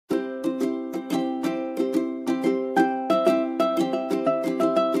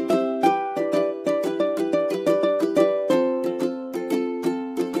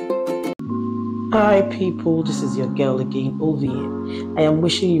Hi people, this is your girl again, OVM. I am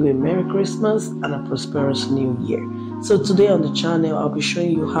wishing you a Merry Christmas and a prosperous New Year. So today on the channel, I'll be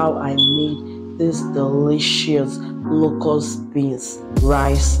showing you how I made this delicious locust beans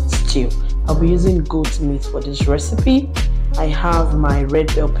rice stew. I'll be using goat meat for this recipe. I have my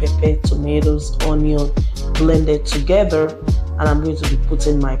red bell pepper, tomatoes, onion blended together, and I'm going to be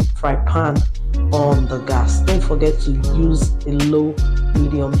putting my fry pan on the gas. Don't forget to use a low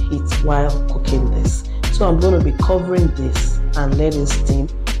medium heat while cooking this. So I'm going to be covering this and let it steam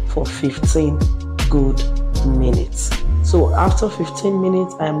for 15 good minutes. So after 15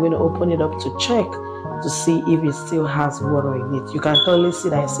 minutes, I'm going to open it up to check to see if it still has water in it. You can clearly see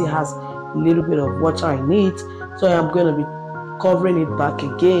that it still has a little bit of water in it. So I'm going to be covering it back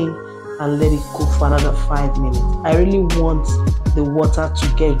again and let it cook for another 5 minutes. I really want the water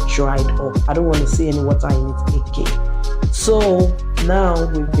to get dried up. I don't want to see any water in it again. So now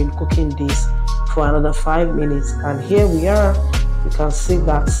we've been cooking this for another 5 minutes, and here we are. You can see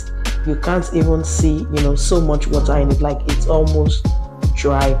that you can't even see, so much water in it, like it's almost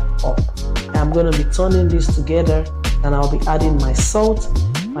dried up. I'm going to be turning this together, and I'll be adding my salt,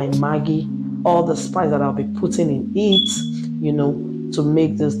 my Maggi, all the spice that I'll be putting in it, to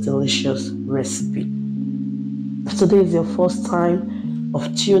make this delicious recipe. If today is your first time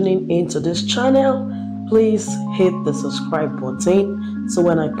of tuning into this channel, please hit the subscribe button so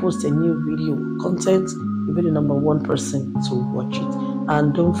when I post a new video content, you'll be the #1 person to watch it.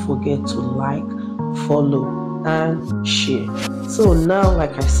 And don't forget to like, follow, and share. So now,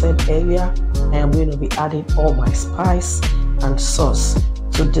 like I said earlier, I am going to be adding all my spice and sauce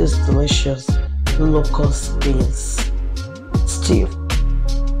to this delicious locust beans stew.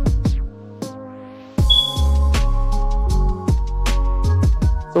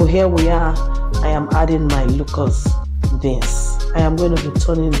 So here we are. I am adding my locust beans. I am going to be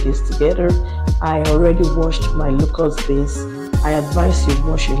turning this together. I already washed my locust beans. I advise you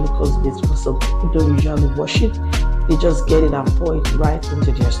wash your locust beans because some people don't usually wash it. They just get it and pour it right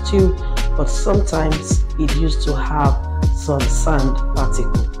into their stew. But sometimes it used to have some sand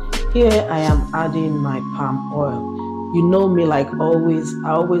particle. Here I am adding my palm oil. You know me, like always,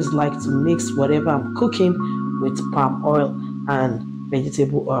 I always like to mix whatever I'm cooking with palm oil and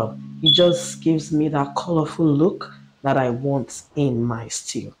vegetable oil. It just gives me that colorful look that I want in my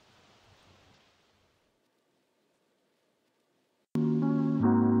stew.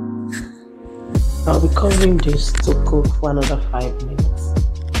 I'll be covering this to cook for another 5 minutes.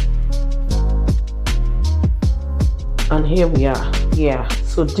 And here we are. Yeah,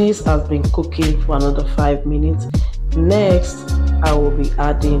 so this has been cooking for another 5 minutes. Next, I will be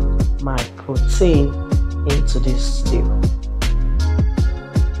adding my protein into this stew.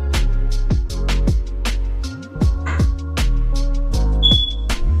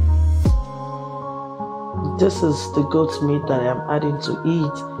 This is the goat meat that I am adding to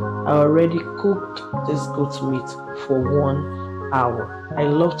it. I already cooked this goat meat for 1 hour. I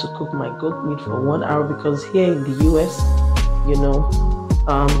love to cook my goat meat for 1 hour because here in the US,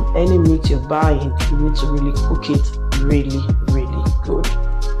 any meat you're buying, you need to really cook it really, really good.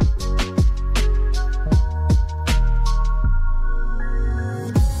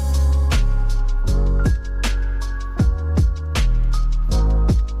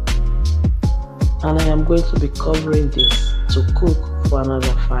 And I am going to be covering this to cook for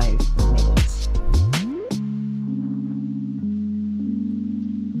another 5 minutes.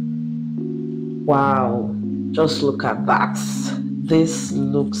 Wow, just look at that. This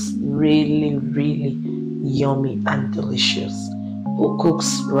looks really, really yummy and delicious. Who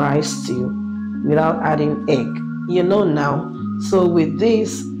cooks rice stew without adding egg? Now. So with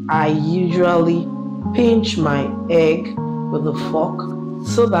this, I usually pinch my egg with a fork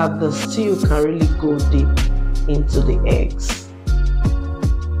so that the stew can really go deep into the eggs.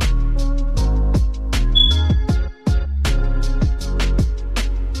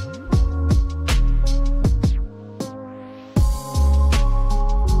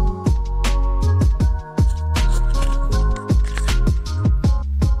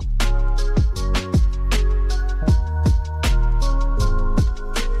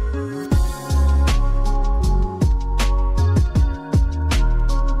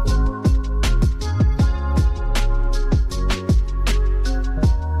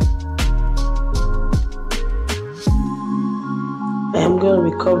 I'm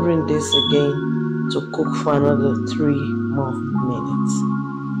going to be covering this again to cook for another 3 more minutes.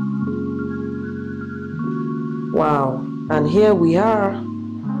 Wow, and here we are.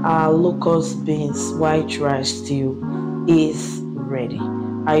 Our locust beans white rice stew is ready.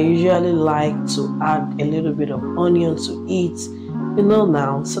 I usually like to add a little bit of onion to it You know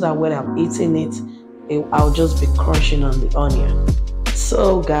now, so that when I'm eating it, I'll just be crushing on the onion.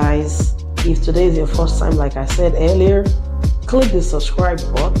 So guys, if today is your first time, like I said earlier, click the subscribe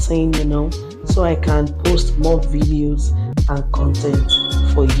button, so I can post more videos and content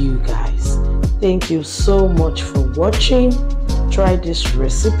for you guys. Thank you so much for watching. Try this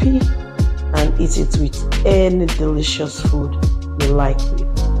recipe and eat it with any delicious food you like with.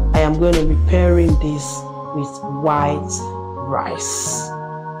 I am going to be pairing this with white rice.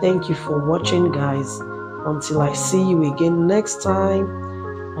 Thank you for watching, guys. Until I see you again next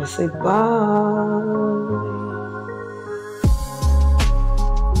time, I say bye.